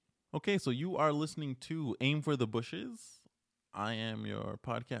Okay, so you are listening to Aim for the Bushes. I am your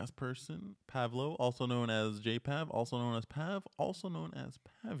podcast person, Pavlo, also known as JPav, also known as Pav, also known as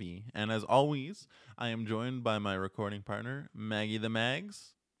Pavi. And as always, I am joined by my recording partner, Maggie the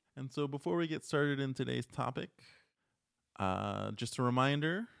Mags. And so before we get started in today's topic, just a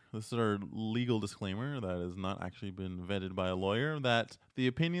reminder, this is our legal disclaimer that has not actually been vetted by a lawyer, that the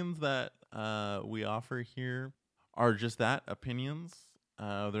opinions that we offer here are just that, opinions.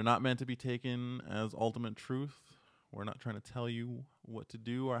 They're not meant to be taken as ultimate truth. We're not trying to tell you what to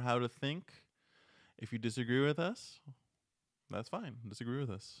do or how to think. If you disagree with us, that's fine. Disagree with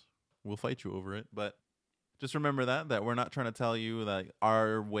us. We'll fight you over it. But just remember that we're not trying to tell you that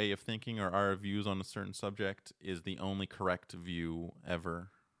our way of thinking or our views on a certain subject is the only correct view ever.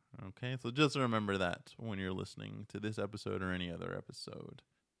 Okay? So just remember that when you're listening to this episode or any other episode.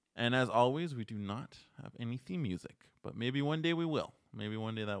 And as always, we do not have any theme music, but maybe one day we will. Maybe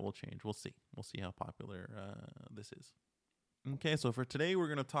one day that will change. We'll see. We'll see how popular this is. Okay, so for today, we're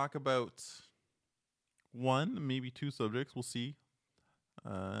going to talk about one, maybe two subjects. We'll see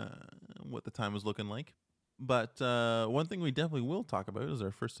what the time is looking like. But one thing we definitely will talk about is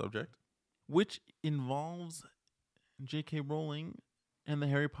our first subject, which involves J.K. Rowling and the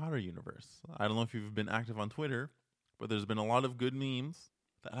Harry Potter universe. I don't know if you've been active on Twitter, but there's been a lot of good memes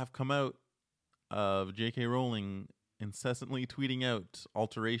that have come out of J.K. Rowling incessantly tweeting out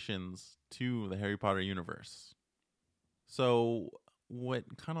alterations to the Harry Potter universe. So what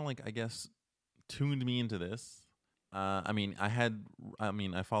kind of I guess, tuned me into this, I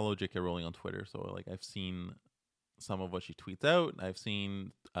follow J.K. Rowling on Twitter, so I've seen some of what she tweets out. I've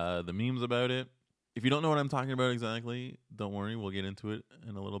seen the memes about it. If you don't know what I'm talking about exactly, don't worry, we'll get into it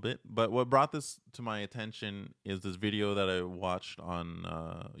in a little bit. But what brought this to my attention is this video that I watched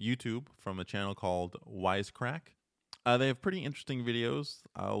on YouTube from a channel called Wisecrack. They have pretty interesting videos.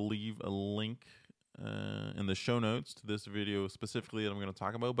 I'll leave a link in the show notes to this video specifically that I'm going to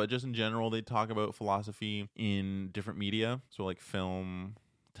talk about. But just in general, they talk about philosophy in different media. So like film,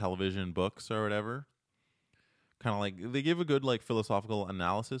 television, books, or whatever. Kind of they give a good philosophical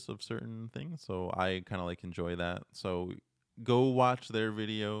analysis of certain things, so I kind of enjoy that. So go watch their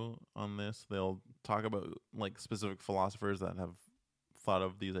video on this. They'll talk about specific philosophers that have thought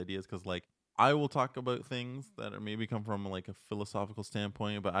of these ideas, because I will talk about things that are maybe come from a philosophical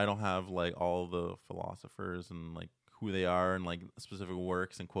standpoint, but I don't have all the philosophers and who they are and specific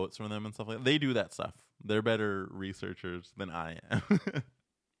works and quotes from them and stuff like that. They do that stuff. They're better researchers than I am.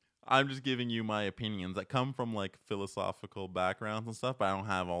 I'm just giving you my opinions that come from philosophical backgrounds and stuff, but I don't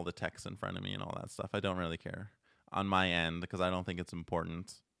have all the text in front of me and all that stuff. I don't really care on my end because I don't think it's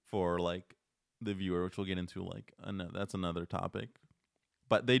important for the viewer, which we'll get into that's another topic.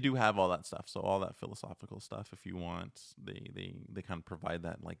 But they do have all that stuff. So all that philosophical stuff, if you want, they kind of provide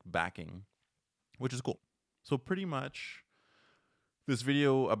that backing, which is cool. So pretty much this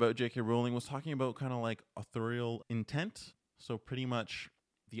video about J.K. Rowling was talking about kind of authorial intent. So pretty much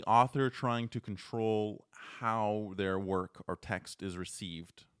the author trying to control how their work or text is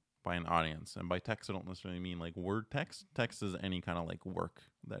received by an audience. And by text, I don't necessarily mean word text. Text is any kind of work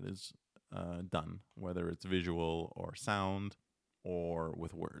that is done, whether it's visual or sound or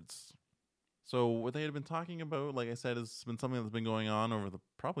with words. So what they had been talking about, like I said, has been something that's been going on over the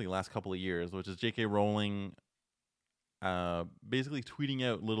probably last couple of years, which is J.K. Rowling basically tweeting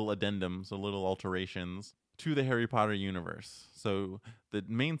out little addendums, so little alterations to the Harry Potter universe. So the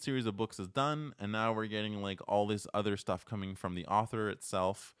main series of books is done, and now we're getting all this other stuff coming from the author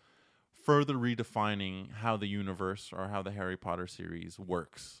itself, further redefining how the universe or how the Harry Potter series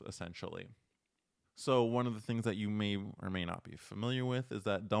works, essentially. So one of the things that you may or may not be familiar with is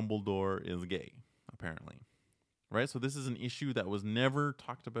that Dumbledore is gay, apparently. Right? So this is an issue that was never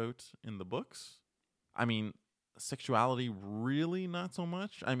talked about in the books. I mean, sexuality, really not so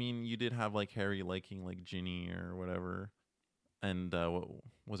much. I mean, you did have Harry liking Ginny or whatever, and what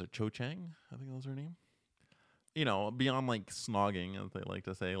was it, Cho Chang? I think that was her name. You know, beyond snogging, as they like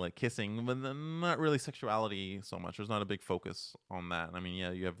to say, kissing, but then not really sexuality so much. There's not a big focus on that. I mean,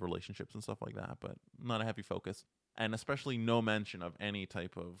 yeah, you have relationships and stuff like that, but not a heavy focus, and especially no mention of any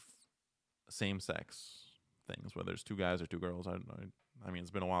type of same-sex things, whether it's two guys or two girls. I mean,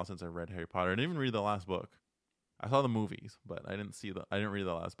 it's been a while since I read Harry Potter. I didn't even read the last book. I saw the movies, but I didn't read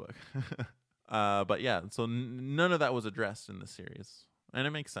the last book. But yeah, so none of that was addressed in this series. And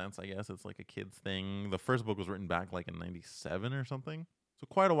it makes sense, I guess. It's a kid's thing. The first book was written back in 97 or something. So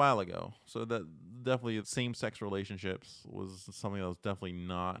quite a while ago. So that definitely same-sex relationships was something that was definitely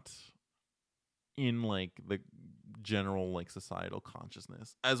not in the general like societal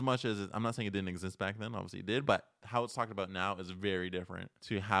consciousness. As much as I'm not saying it didn't exist back then, obviously it did, but how it's talked about now is very different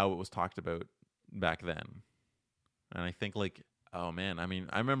to how it was talked about back then. And I think like, oh man, I mean,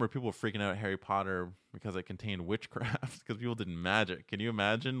 I remember people freaking out at Harry Potter because it contained witchcraft because people did magic. Can you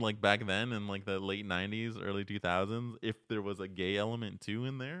imagine like back then in like the late 90s, early 2000s, if there was a gay element too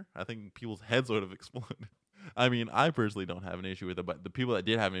in there? I think people's heads would have exploded. I mean, I personally don't have an issue with it, but the people that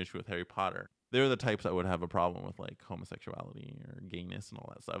did have an issue with Harry Potter, they're the types that would have a problem with like homosexuality or gayness and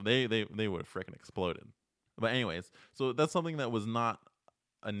all that stuff. They would have freaking exploded. But anyways, so that's something that was not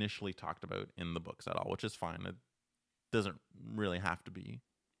initially talked about in the books at all, which is fine. It doesn't really have to be.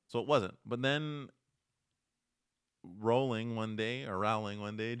 So it wasn't. But then Rowling one day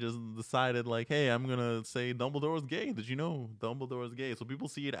just decided like, hey, I'm gonna say Dumbledore was gay. Did you know Dumbledore was gay? So people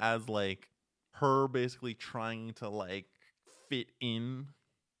see it as like her basically trying to like fit in,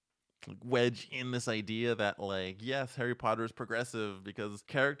 like wedge in this idea that like, yes, Harry Potter is progressive because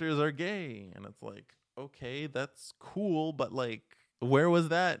characters are gay. And it's like, okay, that's cool, but like, where was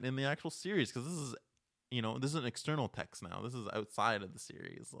that in the actual series? Because this is, this is an external text now. This is outside of the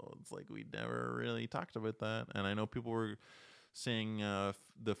series. So it's like we never really talked about that. And I know people were saying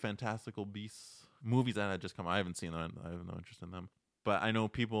the Fantastical Beasts movies that had just come out. I haven't seen them. I have no interest in them. But I know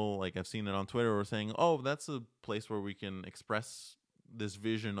people, like I've seen it on Twitter, were saying, oh, that's a place where we can express this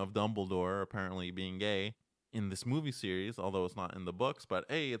vision of Dumbledore apparently being gay in this movie series, although it's not in the books. But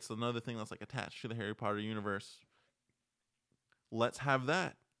hey, it's another thing that's like attached to the Harry Potter universe. Let's have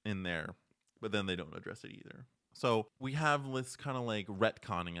that in there. But then they don't address it either. So we have this kind of like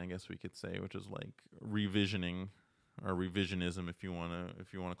retconning, I guess we could say, which is like revisioning or revisionism, if you want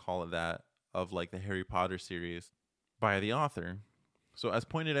to call it that, of like the Harry Potter series by the author. So as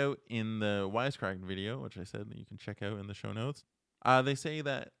pointed out in the Wisecracked video, which I said that you can check out in the show notes, they say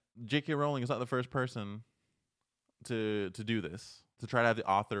that J.K. Rowling is not the first person to do this, to try to have the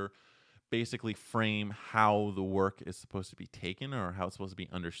author basically frame how the work is supposed to be taken or how it's supposed to be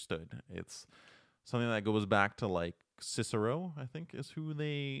understood. It's something that goes back to like Cicero, I think is who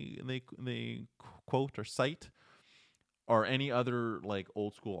they quote or cite, or any other like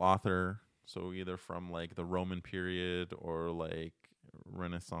old school author. So either from like the Roman period or like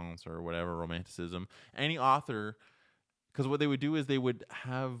Renaissance or whatever, Romanticism, any author, because what they would do is they would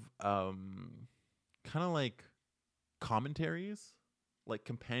have kind of like commentaries, like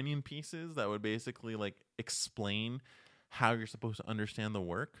companion pieces that would basically like explain how you're supposed to understand the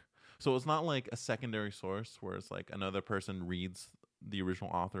work. So it's not like a secondary source where it's like another person reads the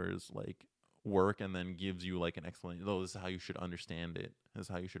original author's like work and then gives you like an explanation. Oh, this is how you should understand it. This is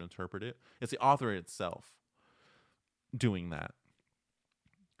how you should interpret it. It's the author itself doing that.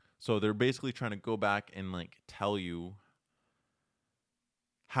 So they're basically trying to go back and like tell you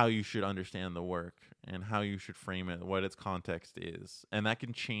how you should understand the work and how you should frame it, what its context is. And that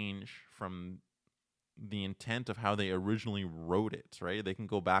can change from the intent of how they originally wrote it, right? They can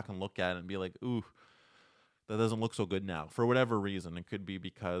go back and look at it and be like, ooh, that doesn't look so good now. For whatever reason. It could be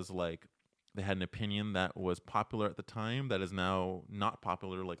because like they had an opinion that was popular at the time that is now not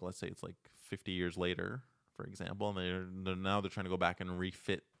popular. Like let's say it's like 50 years later, for example, and they're trying to go back and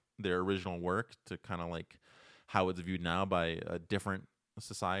refit their original work to kind of like how it's viewed now by a different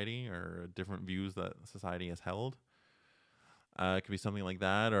society or different views that society has held. It could be something like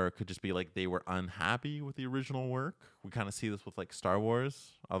that, or it could just be like they were unhappy with the original work. We kind of see this with like Star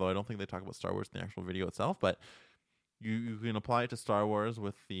Wars, although I don't think they talk about Star Wars in the actual video itself, but you can apply it to Star Wars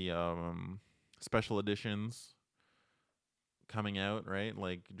with the special editions coming out, right?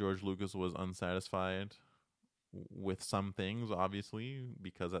 Like George Lucas was unsatisfied with some things, obviously,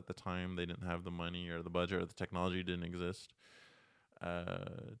 because at the time they didn't have the money or the budget or the technology didn't exist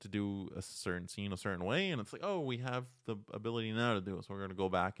to do a certain scene a certain way. And it's like, oh, we have the ability now to do it, so we're going to go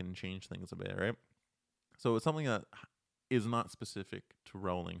back and change things a bit, right? So it's something that is not specific to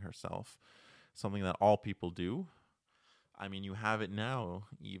Rowling herself, something that all people do. I mean, you have it now,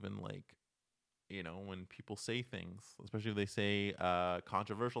 even like, when people say things, especially if they say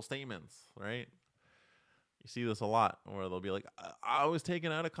controversial statements, right? You see this a lot where they'll be like, I was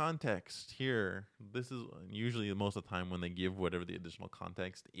taken out of context here. This is usually most of the time when they give whatever the additional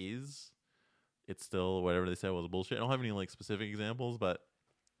context is, it's still whatever they said was bullshit. I don't have any like specific examples, but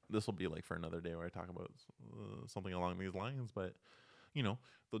this will be like for another day where I talk about something along these lines. But,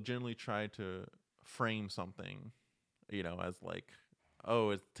 they'll generally try to frame something, as like, oh,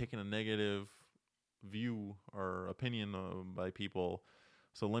 it's taking a negative view or opinion by people.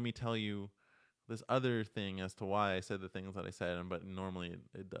 So let me tell you this other thing as to why I said the things that I said, but normally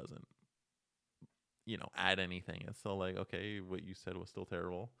it doesn't, add anything. It's still like, okay, what you said was still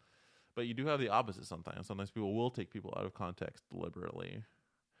terrible, But you do have the opposite sometimes. Sometimes people will take people out of context deliberately,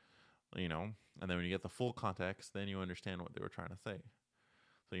 you know, and then when you get the full context, then you understand what they were trying to say.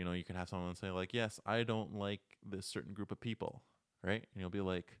 So, you know, you can have someone say, like, yes, I don't like this certain group of people, right? And you'll be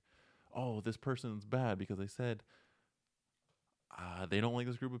like, oh, this person's bad because they said they don't like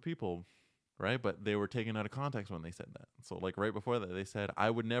this group of people, right? But they were taken out of context when they said that. So, like, right before that, they said, I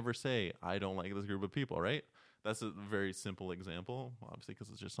would never say I don't like this group of people, right? That's a very simple example, obviously, because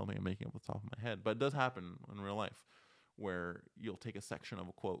it's just something I'm making up off the top of my head. But it does happen in real life where you'll take a section of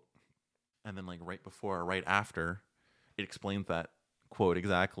a quote and then, like, right before or right after, it explains that quote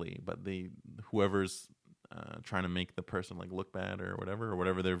exactly. But whoever's trying to make the person like look bad or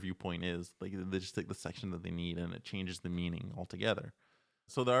whatever their viewpoint is, like they just take the section that they need and it changes the meaning altogether.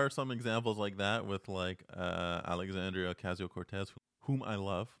 So there are some examples like that with like Alexandria Ocasio-Cortez, whom I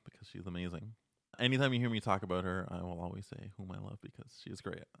love because she's amazing. Anytime you hear me talk about her, I will always say whom I love because she is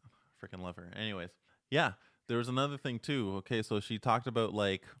great. I freaking love her. Anyways, yeah, there was another thing too. Okay, so she talked about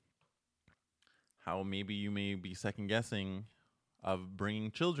like how maybe you may be second guessing of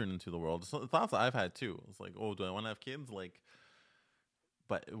bringing children into the world. So the thoughts that I've had too. It's like, oh, do I want to have kids? Like,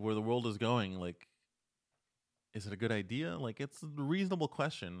 but where the world is going, like, is it a good idea? Like, it's a reasonable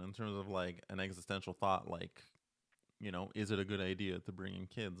question in terms of like an existential thought. Like, you know, is it a good idea to bring in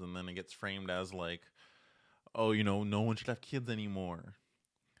kids? And then it gets framed as like, oh, you know, no one should have kids anymore.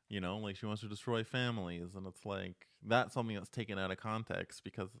 You know, like she wants to destroy families. And it's like, that's something that's taken out of context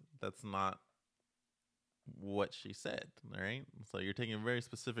because that's not what she said, right? So you're taking a very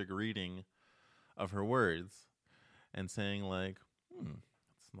specific reading of her words and saying like,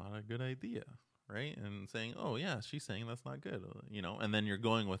 it's not a good idea, right? And saying, oh yeah, she's saying that's not good, you know, and then you're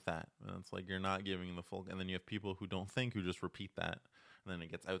going with that. And it's like you're not giving the full, and then you have people who don't think, who just repeat that. And then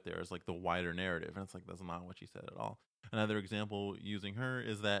it gets out there as like the wider narrative. And it's like, that's not what she said at all. Another example using her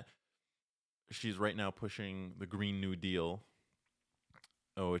is that she's right now pushing the Green New Deal,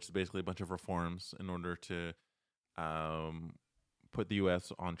 which is basically a bunch of reforms in order to put the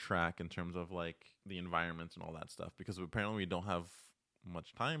U.S. on track in terms of like the environment and all that stuff. Because apparently we don't have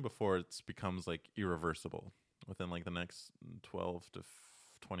much time before it becomes like irreversible within like the next 12 to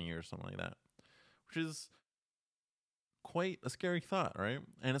 20 years, something like that, which is quite a scary thought, right?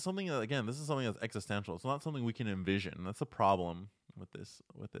 And it's something that, again, this is something that's existential. It's not something we can envision. That's a problem with this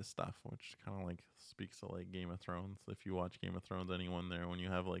stuff, which kind of like speaks to like Game of Thrones. If you watch Game of Thrones, anyone there, when you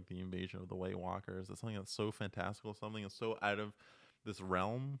have like the invasion of the White Walkers, it's something that's so fantastical, something that's so out of this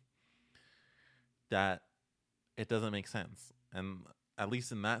realm that it doesn't make sense. And at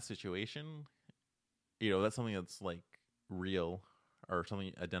least in that situation, you know, that's something that's like real or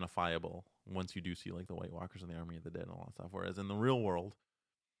something identifiable once you do see like the White Walkers and the Army of the Dead and all that stuff. Whereas in the real world,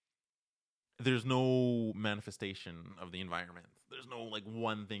 there's no manifestation of the environment. There's no like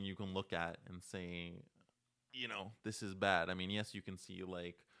one thing you can look at and say, you know, this is bad. I mean, yes, you can see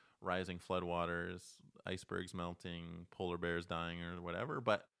like rising floodwaters, icebergs melting, polar bears dying or whatever,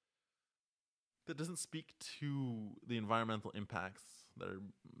 but that doesn't speak to the environmental impacts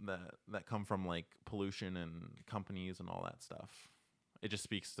that come from like pollution and companies and all that stuff. It just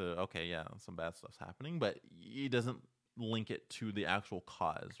speaks to, okay, yeah, some bad stuff's happening, but it doesn't link it to the actual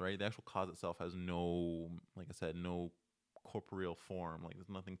cause, right? The actual cause itself has no, like I said, no corporeal form. Like there's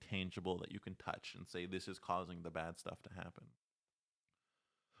nothing tangible that you can touch and say this is causing the bad stuff to happen,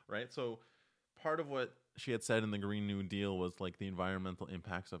 right? So part of what she had said in the Green New Deal was like the environmental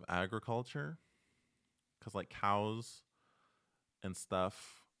impacts of agriculture, because like cows and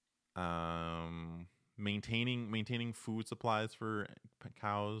stuff, maintaining food supplies for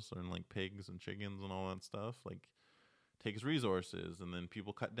cows and like pigs and chickens and all that stuff like takes resources, and then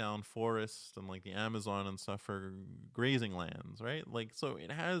people cut down forests and like the Amazon and stuff for grazing lands, right? Like, so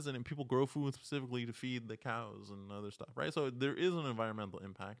it has, and people grow food specifically to feed the cows and other stuff, right? So there is an environmental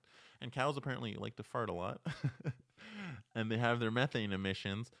impact, and cows apparently like to fart a lot and they have their methane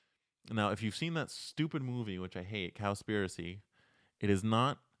emissions. Now, if you've seen that stupid movie, which I hate, Cowspiracy, it is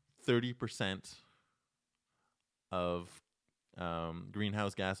not 30% of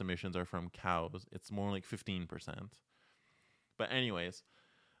greenhouse gas emissions are from cows. It's more like 15%. But anyways,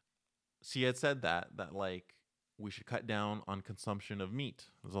 she had said that like we should cut down on consumption of meat.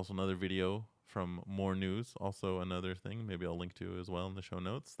 There's also another video from More News, also another thing, maybe I'll link to as well in the show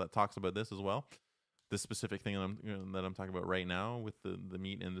notes, that talks about this as well. This specific thing that I'm talking about right now with the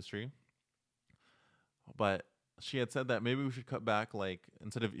meat industry. But she had said that maybe we should cut back, like,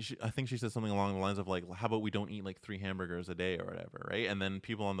 instead of, I think she said something along the lines of like, how about we don't eat like 3 hamburgers a day or whatever, right? And then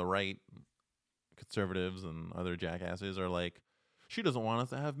people on the right, conservatives and other jackasses, are like, she doesn't want us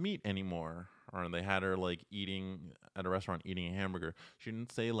to have meat anymore. Or they had her like eating at a restaurant, eating a hamburger. She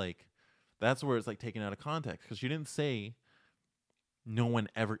didn't say like, That's where it's like taken out of context, because she didn't say no one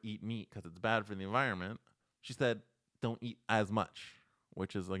ever eat meat because it's bad for the environment. She said don't eat as much,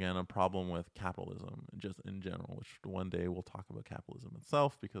 which is again a problem with capitalism just in general, which one day we'll talk about capitalism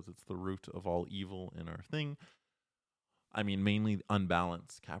itself because it's the root of all evil in our thing. I mean, mainly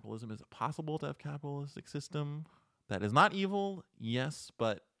unbalanced capitalism. Is it possible to have a capitalistic system that is not evil? Yes,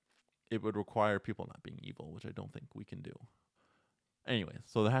 but it would require people not being evil, which I don't think we can do. Anyway,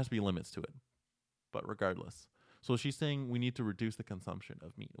 so there has to be limits to it. But regardless. So she's saying we need to reduce the consumption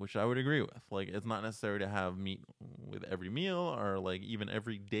of meat, which I would agree with. Like, it's not necessary to have meat with every meal or like even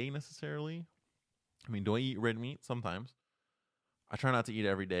every day necessarily. I mean, do I eat red meat? Sometimes. I try not to eat it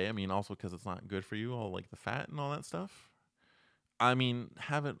every day. I mean, also because it's not good for you, all like the fat and all that stuff. I mean,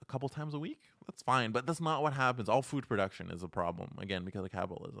 have it a couple times a week. That's fine, but that's not what happens. All food production is a problem, again, because of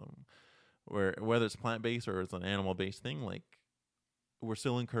capitalism. Whether it's plant-based or it's an animal-based thing, like, we're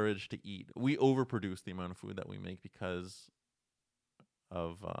still encouraged to eat. We overproduce the amount of food that we make because we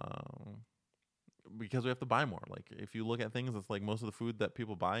have to buy more. Like, if you look at things, it's like most of the food that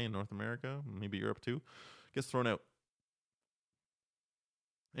people buy in North America, maybe Europe too, gets thrown out.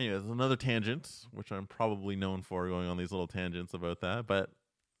 Anyways, another tangent, which I'm probably known for going on these little tangents about that, but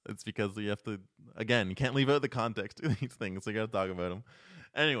it's because you have to, again, you can't leave out the context of these things, so you got to talk about them.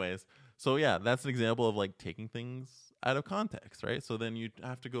 Anyways, so yeah, that's an example of like taking things out of context, right? So then you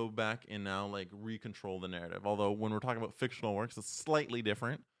have to go back and now like recontrol the narrative. Although when we're talking about fictional works, it's slightly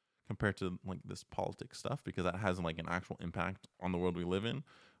different compared to like this politics stuff because that has like an actual impact on the world we live in.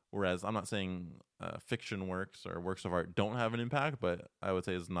 Whereas I'm not saying fiction works or works of art don't have an impact, but I would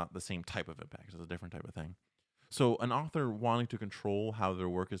say it's not the same type of impact. It's a different type of thing. So an author wanting to control how their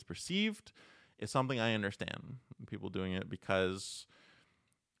work is perceived is something I understand. People doing it because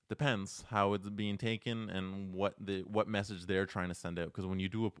it depends how it's being taken and what message they're trying to send out. Because when you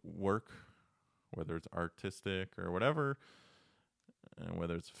do a work, whether it's artistic or whatever, and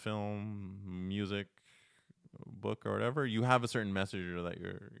whether it's film, music, book or whatever, you have a certain message that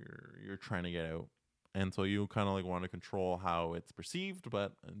you're trying to get out, and so you kind of like want to control how it's perceived.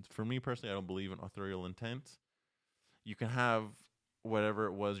 But for me personally, I don't believe in authorial intent. You can have whatever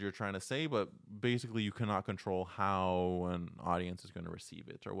it was you're trying to say, but basically you cannot control how an audience is going to receive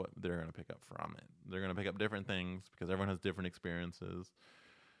it or what they're going to pick up from it. They're going to pick up different things because everyone has different experiences.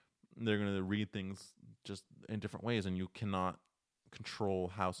 They're going to read things just in different ways, and you cannot control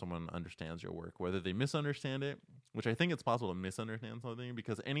how someone understands your work, whether they misunderstand it, which I think it's possible to misunderstand something,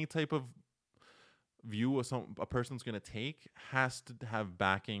 because any type of view a person's going to take has to have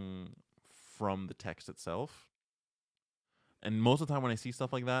backing from the text itself. And most of the time when I see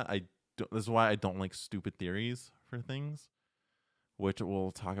stuff like that, this is why I don't like stupid theories for things, which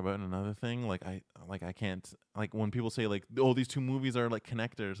we'll talk about in another thing. I can't, like, when people say like, oh, these two movies are like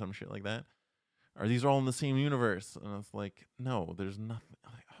connected or some shit like that, or these are all in the same universe, and it's like, no, there's nothing.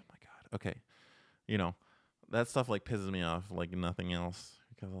 Like, oh my god, okay, that stuff like pisses me off like nothing else,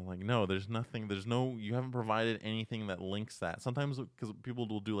 because I'm like, no, there's nothing, you haven't provided anything that links that. Sometimes because people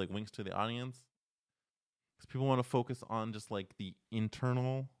will do like links to the audience, because people want to focus on just like the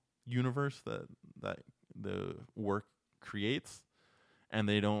internal universe that the work creates, and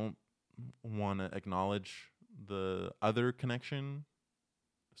they don't want to acknowledge the other connection.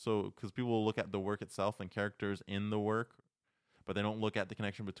 So, because people will look at the work itself and characters in the work, but they don't look at the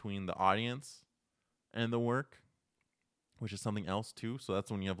connection between the audience and the work, which is something else too. So that's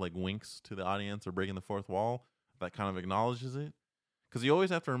when you have like winks to the audience or breaking the fourth wall that kind of acknowledges it. Because you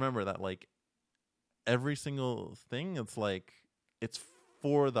always have to remember that like every single thing, it's like it's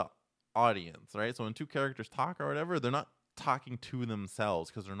for the audience, right? So when two characters talk or whatever, they're not talking to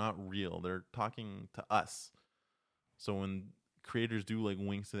themselves because they're not real. They're talking to us. So when creators do like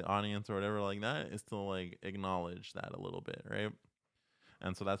winks to the audience or whatever like that, is to like acknowledge that a little bit, right?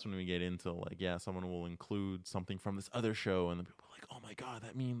 And so that's when we get into like, yeah, someone will include something from this other show, and then people are like, oh my god,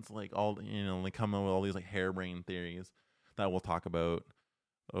 that means like all, they come up with all these like harebrained theories that we'll talk about.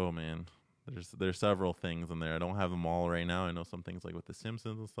 Oh man, there's several things in there. I don't have them all right now. I know some things like with The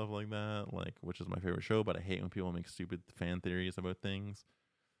Simpsons and stuff like that, like, which is my favorite show, but I hate when people make stupid fan theories about things.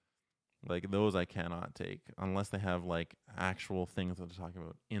 Like, those I cannot take unless they have like actual things that they're talking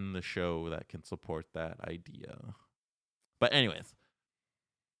about in the show that can support that idea. But anyways,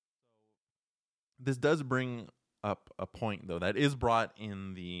 this does bring up a point though that is brought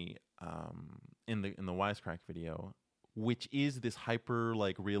in the Wisecrack video, which is this hyper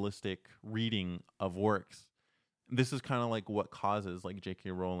like realistic reading of works. This is kind of like what causes like J.K.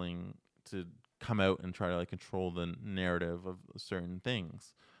 Rowling to come out and try to like control the narrative of certain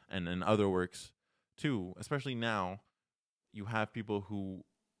things. And in other works too, especially now, you have people who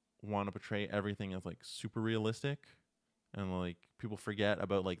want to portray everything as like super realistic, and like people forget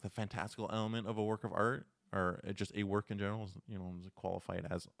about like the fantastical element of a work of art, or just a work in general, is qualified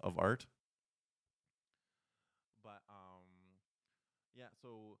as of art. But yeah.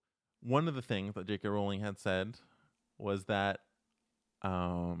 So one of the things that J.K. Rowling had said was that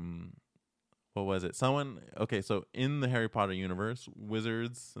um what was it? Someone okay, so in the Harry Potter universe,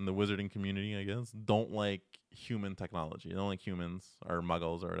 wizards and the wizarding community, I guess, don't like human technology. They don't like humans or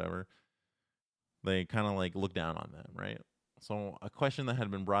muggles or whatever. They kind of like look down on them, right? So a question that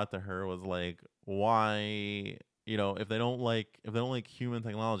had been brought to her was like, why, if they don't like human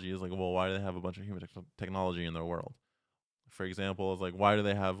technology, is like, well, why do they have a bunch of human technology in their world? For example, is like, why do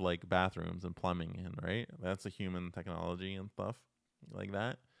they have like bathrooms and plumbing, and right? That's a human technology and stuff like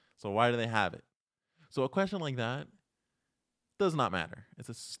that. So why do they have it? So a question like that does not matter. It's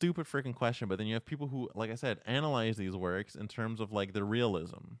a stupid freaking question. But then you have people who, like I said, analyze these works in terms of like the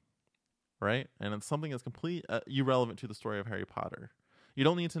realism, right? And it's something that's completely irrelevant to the story of Harry Potter. You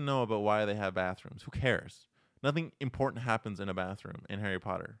don't need to know about why they have bathrooms. Who cares? Nothing important happens in a bathroom in Harry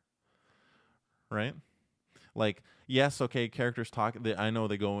Potter, right? Like, yes, okay, characters talk. I know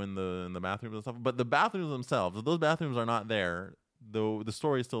they go in the bathrooms and stuff, but the bathrooms themselves, if those bathrooms are not there, though, the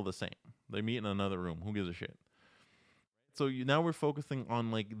story is still the same. They meet in another room. Who gives a shit? So now we're focusing on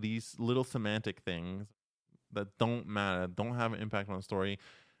like these little semantic things that don't matter, don't have an impact on the story.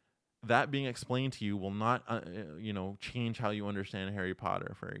 That being explained to you will not, change how you understand Harry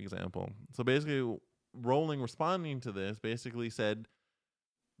Potter, for example. So basically, Rowling responding to this basically said,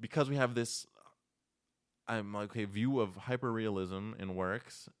 because we have this view of hyperrealism in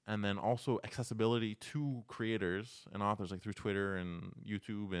works, and then also accessibility to creators and authors, like through Twitter and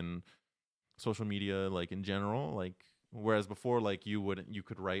YouTube and social media, like in general, like whereas before, like you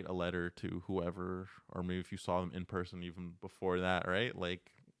could write a letter to whoever, or maybe if you saw them in person even before that, right?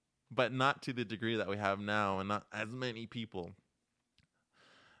 Like, but not to the degree that we have now, and not as many people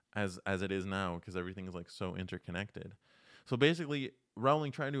as it is now, because everything is like so interconnected. So basically,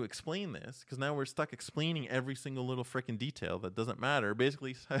 Rowling trying to explain this, because now we're stuck explaining every single little freaking detail that doesn't matter.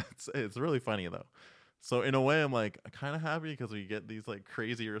 Basically, it's really funny though. So in a way, I'm like kind of happy because we get these like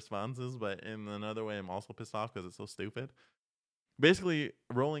crazy responses, but in another way, I'm also pissed off because it's so stupid. Basically,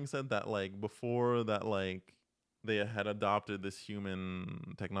 Rowling said that like before that, like they had adopted this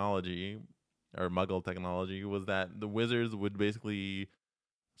human technology or Muggle technology, was that the wizards would basically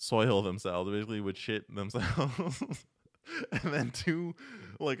soil themselves, basically would shit themselves. And then do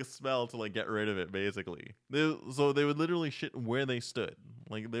like a spell to like get rid of it, basically. So they would literally shit where they stood.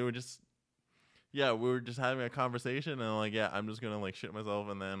 Like they would just, yeah, we were just having a conversation, and like, yeah, I'm just gonna like shit myself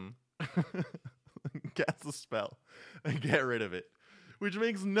and then cast a spell and get rid of it, which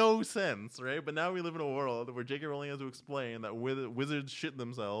makes no sense, right? But now we live in a world where J.K. Rowling has to explain that wizards shit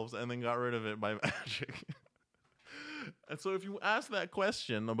themselves and then got rid of it by magic. And so if you ask that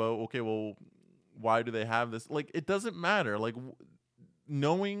question about, okay, well, why do they have this? Like, it doesn't matter. Like,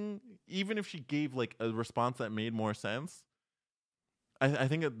 knowing, even if she gave like a response that made more sense, I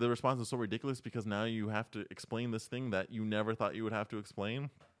think that the response is so ridiculous, because now you have to explain this thing that you never thought you would have to explain.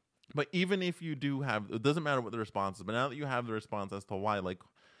 But even if you do have, it doesn't matter what the response is, but now that you have the response as to why, like,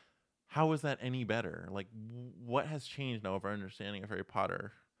 how is that any better? Like, what has changed now of our understanding of Harry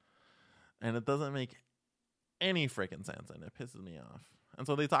Potter? And it doesn't make any freaking sense, and it pisses me off. And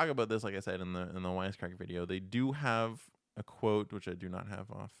so they talk about this, like I said, in the Wisecrack video. They do have a quote, which I do not have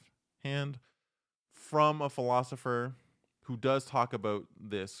offhand, from a philosopher who does talk about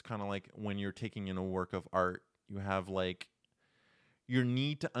this kind of like when you're taking in a work of art, you have like your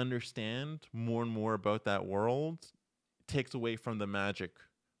need to understand more and more about that world takes away from the magic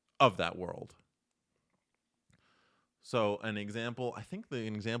of that world. So an example, I think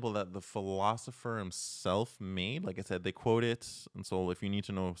an example that the philosopher himself made, like I said, they quote it. And so if you need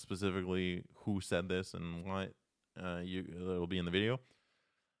to know specifically who said this and what, it'll be in the video.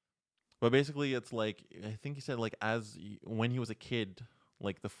 But basically it's like, I think he said like when he was a kid,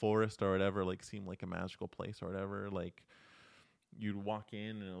 like the forest or whatever, like seemed like a magical place or whatever. Like you'd walk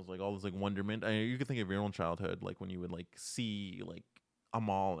in and it was like all this like wonderment. You could think of your own childhood, like when you would like see like a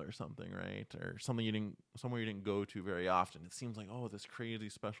mall or something, right? Or somewhere you didn't go to very often. It seems like, oh, this crazy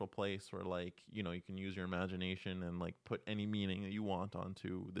special place where like, you can use your imagination and like put any meaning that you want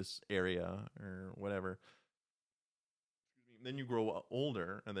onto this area or whatever. Then you grow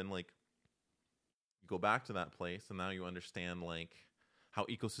older and then like you go back to that place, and now you understand like how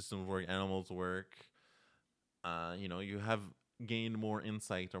ecosystems work, animals work. You have gained more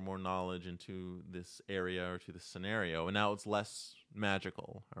insight or more knowledge into this area or to this scenario, and now it's less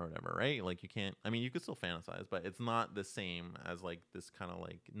magical or whatever, right? Like you can't, I mean, you could still fantasize, but it's not the same as like this kind of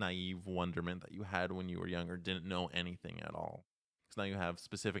like naive wonderment that you had when you were younger, didn't know anything at all. Because now you have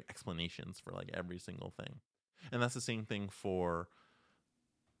specific explanations for like every single thing. And that's the same thing for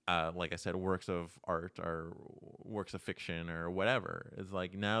like I said, works of art or works of fiction or whatever. It's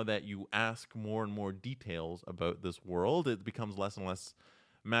like now that you ask more and more details about this world, it becomes less and less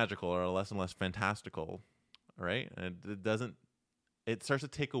magical or less and less fantastical, right? And it doesn't. It starts to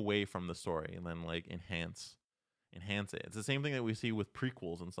take away from the story and then like enhance it. It's the same thing that we see with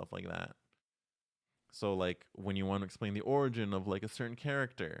prequels and stuff like that. So like when you want to explain the origin of like a certain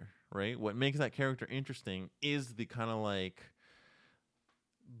character, right? What makes that character interesting is the kind of like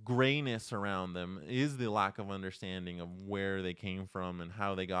grayness around them, is the lack of understanding of where they came from and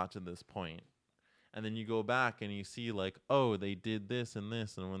how they got to this point. And then you go back and you see like, oh, they did this and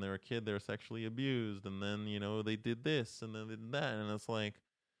this, and when they were a kid they were sexually abused, and then they did this and then they did that, and it's like,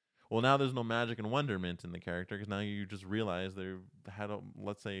 well, now there's no magic and wonderment in the character because now you just realize they had a,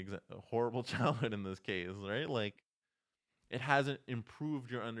 let's say, a horrible childhood in this case, right? Like it hasn't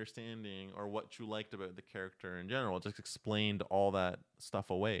improved your understanding or what you liked about the character in general. It just explained all that stuff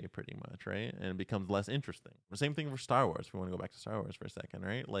away pretty much, right? And it becomes less interesting. The same thing for Star Wars, if we want to go back to Star Wars for a second,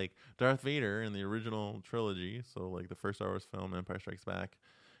 right? Like Darth Vader in the original trilogy, so like the first Star Wars film, Empire Strikes Back,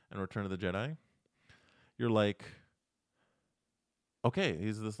 and Return of the Jedi, you're like, okay,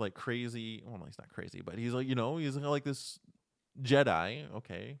 he's this like crazy, well, no, he's not crazy, but he's like, he's like this Jedi,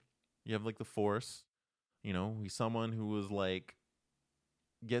 okay? You have like the Force. He's someone who was like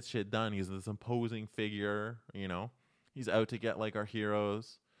gets shit done. He's this imposing figure, He's out to get like our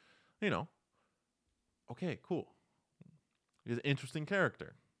heroes, Okay, cool. He's an interesting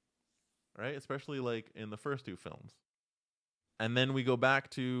character, right? Especially like in the first two films. And then we go back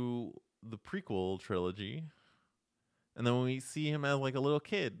to the prequel trilogy, and then we see him as like a little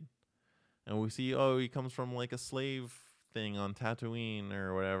kid, and we see, oh, he comes from like a slave thing on Tatooine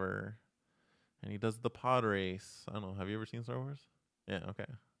or whatever. And he does the pod race. I don't know. Have you ever seen Star Wars? Yeah, okay.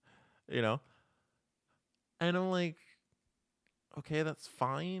 And I'm like, okay, that's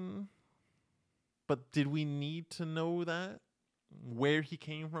fine. But did we need to know that? Where he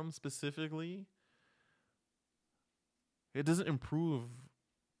came from specifically? It doesn't improve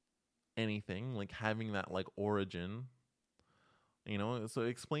anything, like having that like origin. So it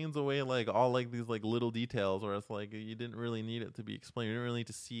explains away like all like these like little details where it's like you didn't really need it to be explained. You didn't really need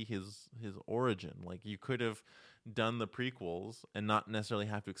to see his origin. Like you could have done the prequels and not necessarily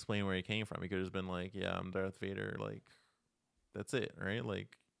have to explain where he came from. He could have just been like, yeah, I'm Darth Vader, like that's it, right?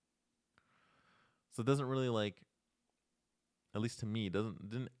 Like, so it doesn't really like, at least to me,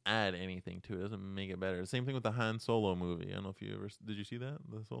 didn't add anything to it. It doesn't make it better. Same thing with the Han Solo movie. I don't know if you ever did you see that,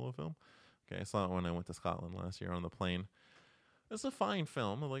 the Solo film? Okay, I saw it when I went to Scotland last year on the plane. It's a fine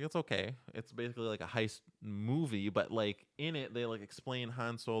film. Like, it's okay. It's basically like a heist movie, but like in it, they like explain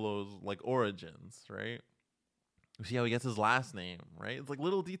Han Solo's like origins, right? You see how he gets his last name, right? It's like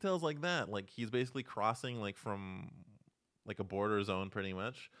little details like that. Like he's basically crossing like from like a border zone pretty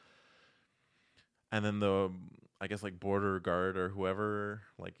much. And then I guess like border guard or whoever,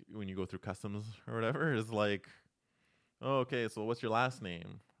 like when you go through customs or whatever, is like, oh, okay, so what's your last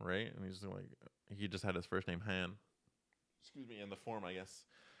name, right? And he's just like, he just had his first name Han. Excuse me, and the form I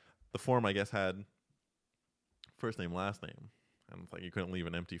guess had first name, last name. And it's like you couldn't leave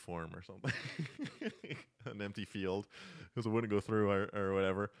an empty form or something. An empty field. Because it wouldn't go through or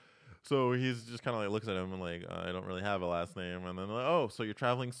whatever. So he's just kind of like looks at him and like, I don't really have a last name. And then like, oh, so you're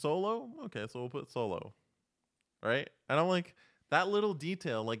traveling solo? Okay, so we'll put solo. Right? And I'm like, that little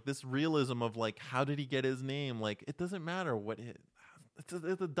detail, like this realism of like, how did he get his name? Like, it doesn't matter what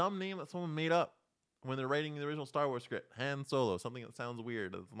it's a dumb name that someone made up when they're writing the original Star Wars script. Han Solo, something that sounds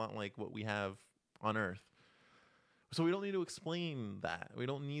weird. It's not like what we have on Earth. So we don't need to explain that. We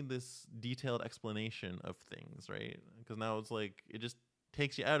don't need this detailed explanation of things, right? Because now it's like, it just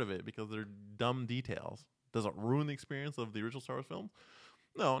takes you out of it because they're dumb details. Does it ruin the experience of the original Star Wars film?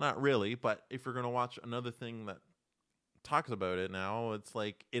 No, not really. But if you're going to watch another thing that talks about it now, it's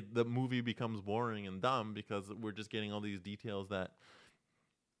like the movie becomes boring and dumb because we're just getting all these details that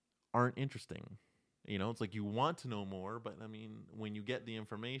aren't interesting. It's like you want to know more, but I mean, when you get the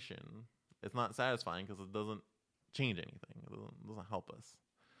information, it's not satisfying because it doesn't change anything. It doesn't help us.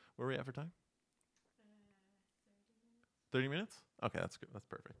 Where are we at for time? 30 minutes? Okay, that's good. That's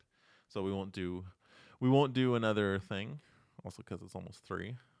perfect. So we won't do another thing, also because it's almost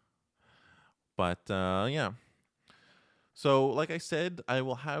 3. But yeah. So, like I said, I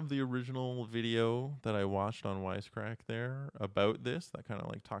will have the original video that I watched on Wisecrack there about this that kind of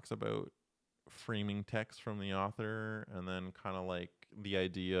like talks about framing text from the author and then kind of like the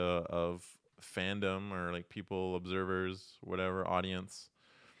idea of fandom or like people, observers, whatever, audience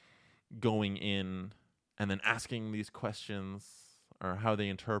going in and then asking these questions or how they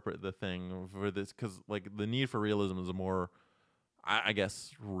interpret the thing for this. Because like the need for realism is a more, I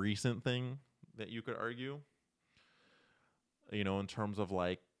guess, recent thing that you could argue, you know, in terms of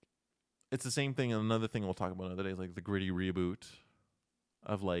like, it's the same thing. And another thing we'll talk about another day is like the gritty reboot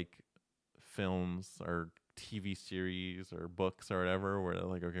of like films or TV series or books or whatever, where they're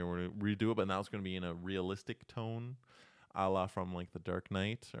like, okay, we're going to redo it, but now it's going to be in a realistic tone, a la from like The Dark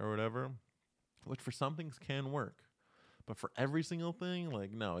Knight or whatever, which for some things can work. But for every single thing,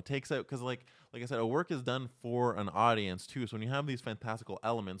 like, no, it takes out, because like I said, a work is done for an audience too. So when you have these fantastical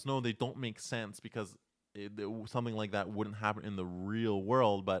elements, no, they don't make sense because something like that wouldn't happen in the real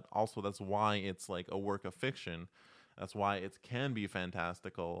world. But also that's why it's like a work of fiction. That's why it can be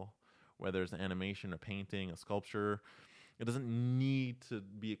fantastical, whether it's an animation, a painting, a sculpture. It doesn't need to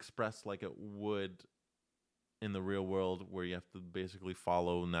be expressed like it would in the real world, where you have to basically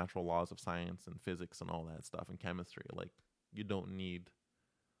follow natural laws of science and physics and all that stuff and chemistry. Like you don't need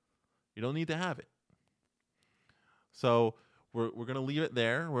to have it. So we're gonna leave it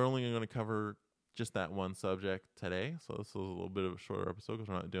there. We're only going to cover just that one subject today. So this is a little bit of a shorter episode because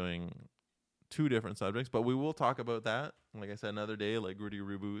we're not doing two different subjects, but we will talk about that. Like I said, another day, like gritty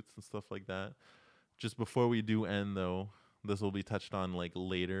reboots and stuff like that. Just before we do end, though, this will be touched on like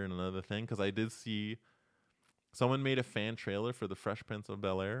later in another thing, because I did see someone made a fan trailer for the Fresh Prince of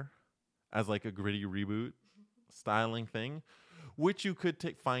Bel-Air as like a gritty reboot styling thing, which you could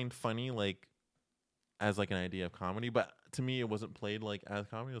find funny, like as like an idea of comedy. But to me, it wasn't played like as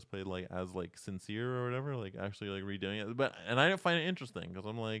comedy. It was played like as like sincere or whatever, like actually like redoing it. And I didn't find it interesting because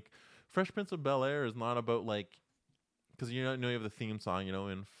I'm like, Fresh Prince of Bel-Air is not about like, because you know you have the theme song, you know,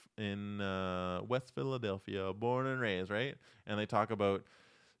 in West Philadelphia, born and raised, right? And they talk about,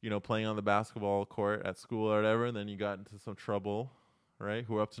 you know, playing on the basketball court at school or whatever, and then you got into some trouble, right?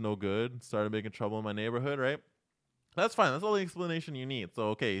 Who were up to no good, started making trouble in my neighborhood, right? That's fine. That's all the explanation you need. So,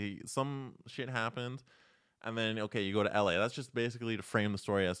 okay, some shit happened, and then, okay, you go to LA. That's just basically to frame the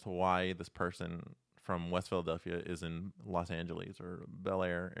story as to why this person from West Philadelphia is in Los Angeles or Bel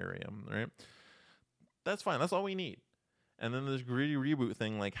Air area, right? That's fine. That's all we need. And then this gritty reboot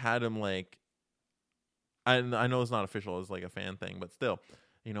thing, like, had him, like, I know it's not official, it's like a fan thing, but still,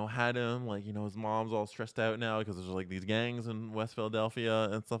 you know, had him, like, you know, his mom's all stressed out now because there's, like, these gangs in West Philadelphia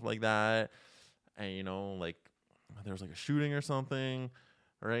and stuff like that. And, you know, like, there was, like, a shooting or something,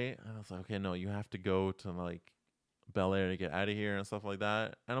 right? And I was like, okay, no, you have to go to, like, Bel Air to get out of here and stuff like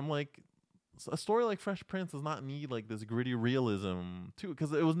that. And I'm like, a story like Fresh Prince does not need, like, this gritty realism, too,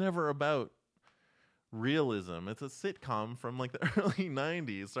 because it was never about realism. It's a sitcom from, like, the early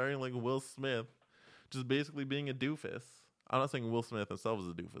 90s, starring, like, Will Smith just basically being a doofus. I'm not saying Will Smith himself is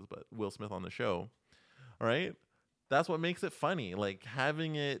a doofus, but Will Smith on the show. All right? That's what makes it funny. Like,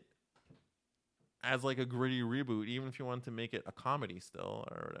 having it as like a gritty reboot, even if you want to make it a comedy still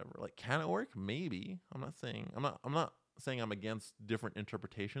or whatever. Like, can it work? Maybe. I'm not saying I'm against different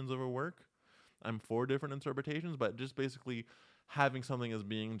interpretations of a work. I'm for different interpretations, but just basically having something as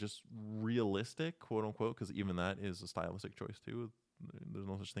being just realistic, quote unquote, because even that is a stylistic choice too. There's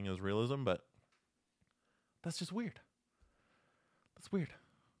no such thing as realism, but that's just weird. That's weird.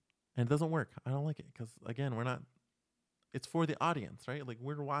 And it doesn't work. I don't like it because, again, it's for the audience, right? Like,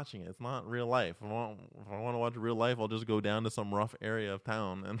 we're watching it. It's not real life. If I want to watch real life, I'll just go down to some rough area of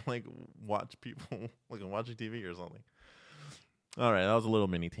town and, like, watch people, like, watching TV or something. All right, that was a little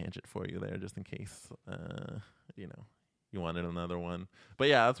mini tangent for you there, just in case, you know, you wanted another one. But,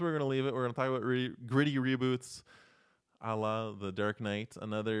 yeah, that's where we're going to leave it. We're going to talk about gritty reboots a la The Dark Knight.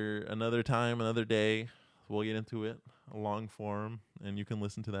 Another time, another day. We'll get into it, a long form, and you can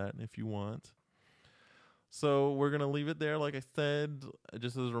listen to that if you want. So we're going to leave it there. Like I said,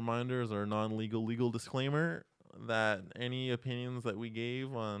 just as a reminder, as our non-legal legal disclaimer, that any opinions that we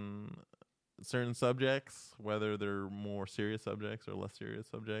gave on certain subjects, whether they're more serious subjects or less serious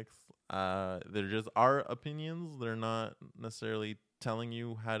subjects, they're just our opinions. They're not necessarily telling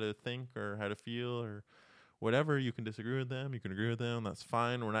you how to think or how to feel or whatever. You can disagree with them. You can agree with them. That's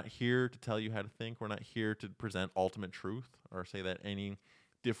fine. We're not here to tell you how to think. We're not here to present ultimate truth or say that any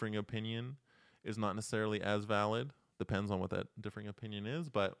differing opinion is not necessarily as valid. Depends on what that differing opinion is.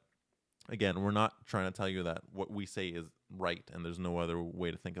 But again, we're not trying to tell you that what we say is right and there's no other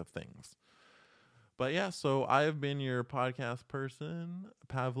way to think of things. But yeah, so I have been your podcast person,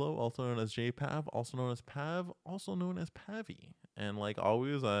 Pavlo, also known as JPav, also known as Pav, also known as Pavi. And like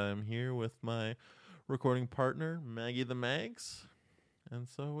always, I'm here with my recording partner, Maggie the Mags. And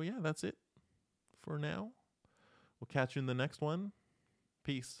so, yeah, that's it for now. We'll catch you in the next one.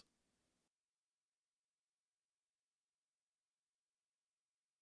 Peace.